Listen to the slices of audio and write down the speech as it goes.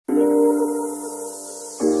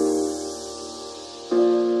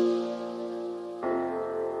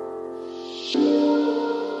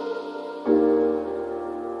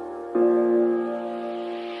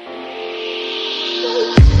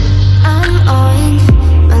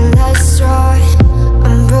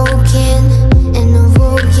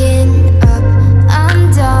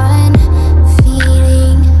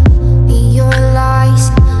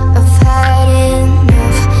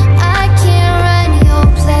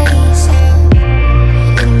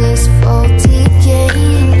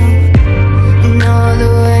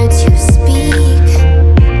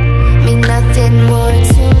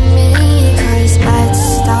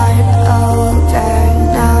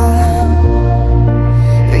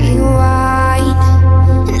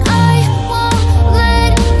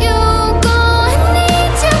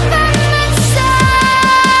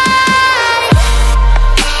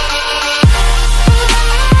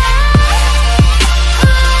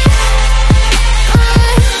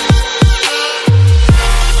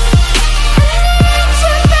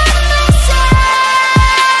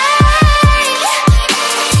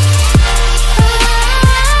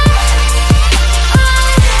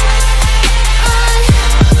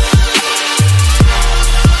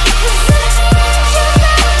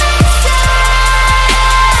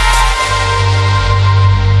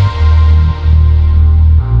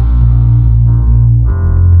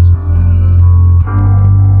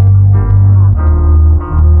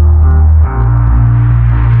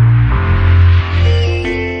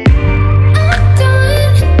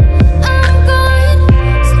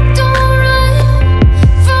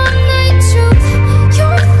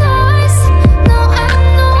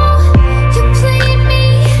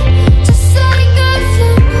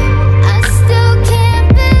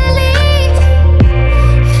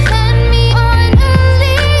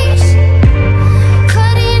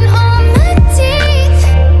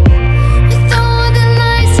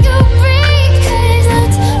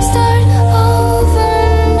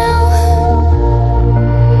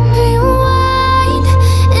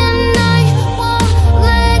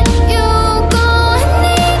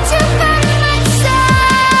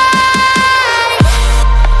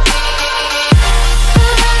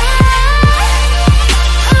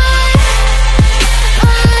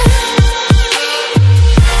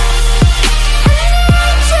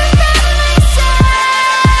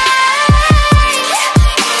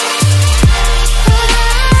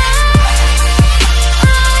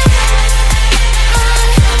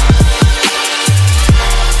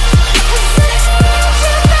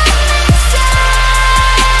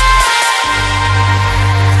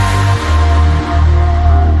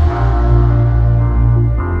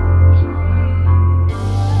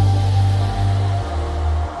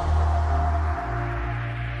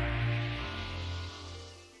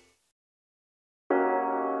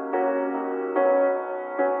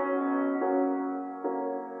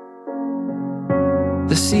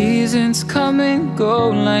The seasons come and go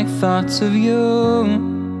like thoughts of you.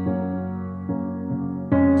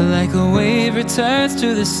 Like a wave returns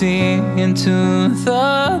to the sea, into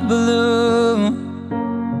the blue.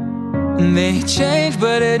 They change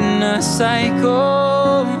but in a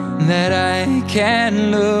cycle that I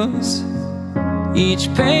can't lose.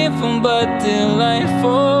 Each painful but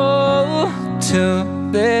delightful to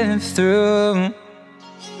live through.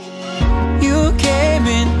 You came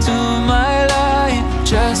into my life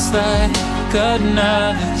just like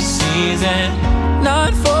another season.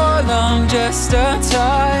 Not for long, just a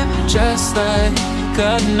time, just like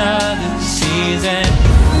another season.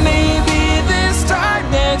 Maybe this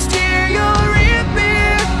time next year you'll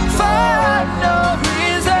reappear for no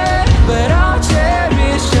reason, but I'll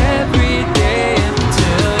cherish every day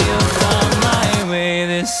until you come my way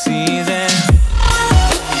this season.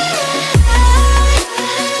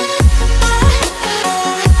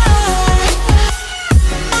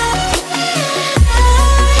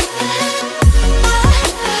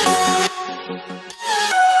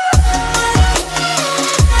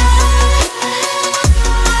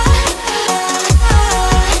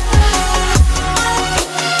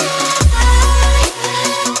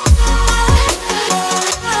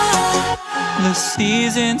 The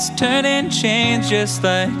seasons turn and change just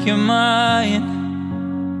like your mind.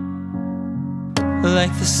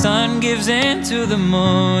 Like the sun gives into the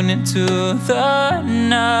moon, into the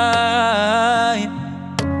night.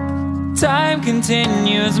 Time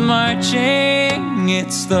continues marching,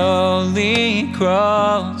 it slowly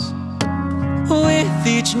crawls. With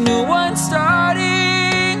each new one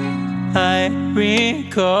starting, I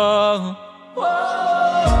recall.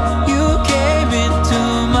 You came into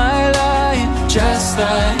my life just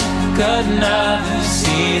like another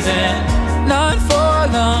season. Not for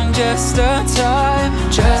long, just a time,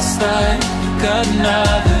 just like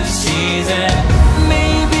another season.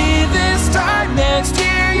 Maybe this time next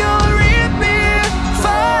year you'll reappear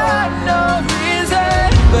for no reason,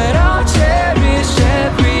 but I'll cherish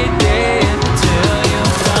every day until you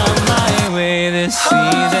come my way this season.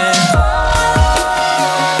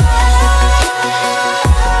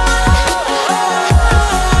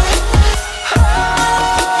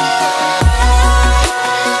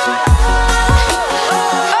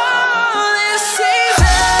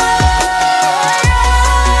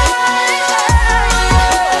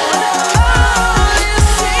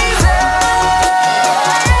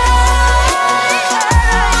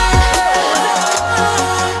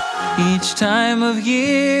 Each time of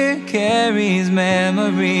year carries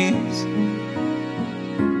memories,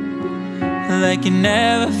 like a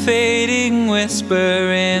never fading whisper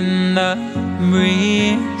in the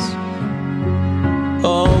breeze.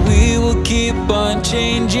 Oh, we will keep on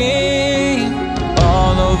changing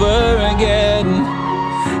all over again.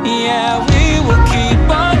 Yeah, we will keep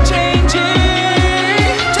on changing,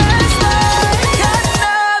 just like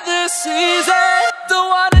another season. Don't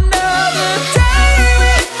want another day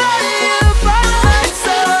without you by my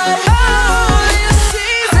side. Oh, this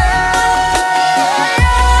season.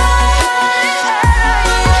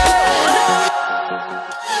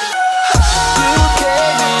 You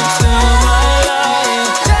came into my life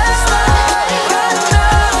just like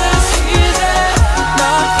another season.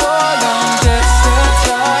 Not for long, just a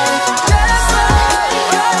time, just like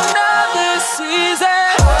another season.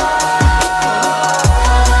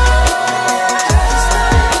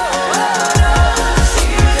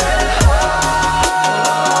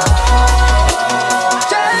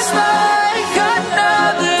 Just like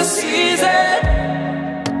another season.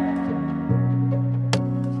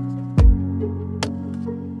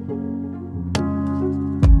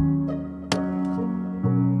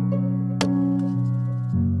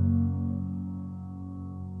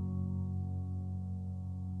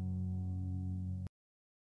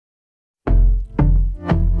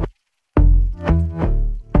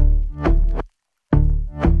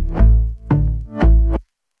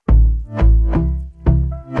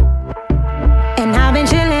 And I've been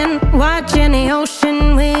chillin', watching the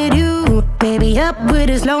ocean with you. Baby up with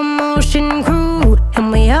a slow motion crew.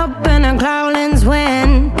 And we up in our clouds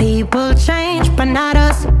when people change, but not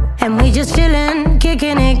us. And we just chillin',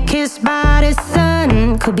 kicking it, kissed by the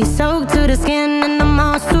sun. Could be soaked to the skin in the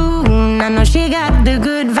mall soon. I know she got the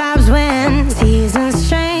good vibes when